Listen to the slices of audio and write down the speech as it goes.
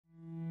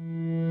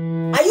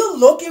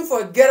looking for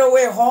a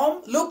getaway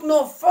home? Look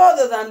no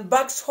further than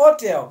Bucks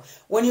Hotel.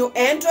 When you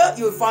enter,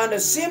 you'll find a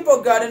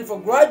simple garden for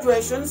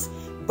graduations,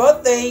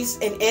 birthdays,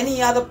 and any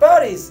other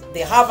parties. They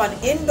have an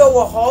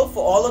indoor hall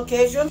for all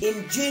occasions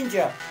in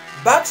Jinja.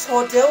 Bucks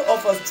Hotel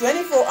offers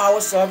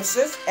 24-hour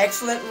services,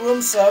 excellent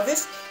room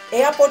service,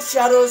 airport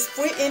shuttles,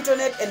 free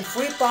internet, and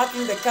free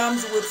parking that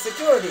comes with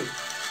security.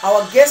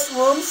 Our guest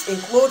rooms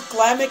include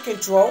climate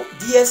control,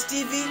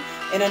 DSTV,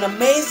 and an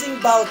amazing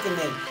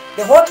balcony.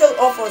 The hotel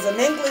offers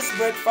an English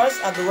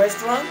breakfast at the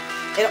restaurant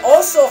and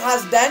also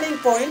has dining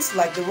points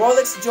like the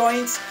Rolex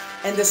joints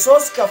and the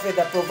Sauce Cafe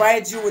that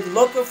provides you with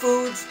local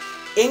foods,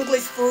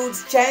 English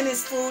foods,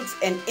 Chinese foods,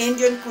 and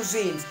Indian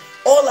cuisines,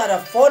 all at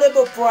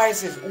affordable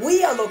prices.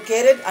 We are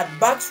located at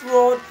Bucks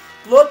Road,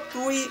 Plot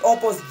 3,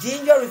 opposite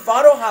Jinja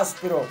Referral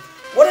Hospital.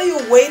 What are you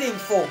waiting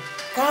for?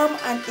 Come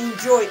and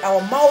enjoy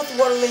our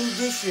mouth-watering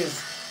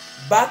dishes.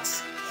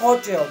 Bucks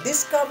Hotel.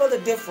 Discover the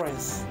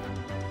difference.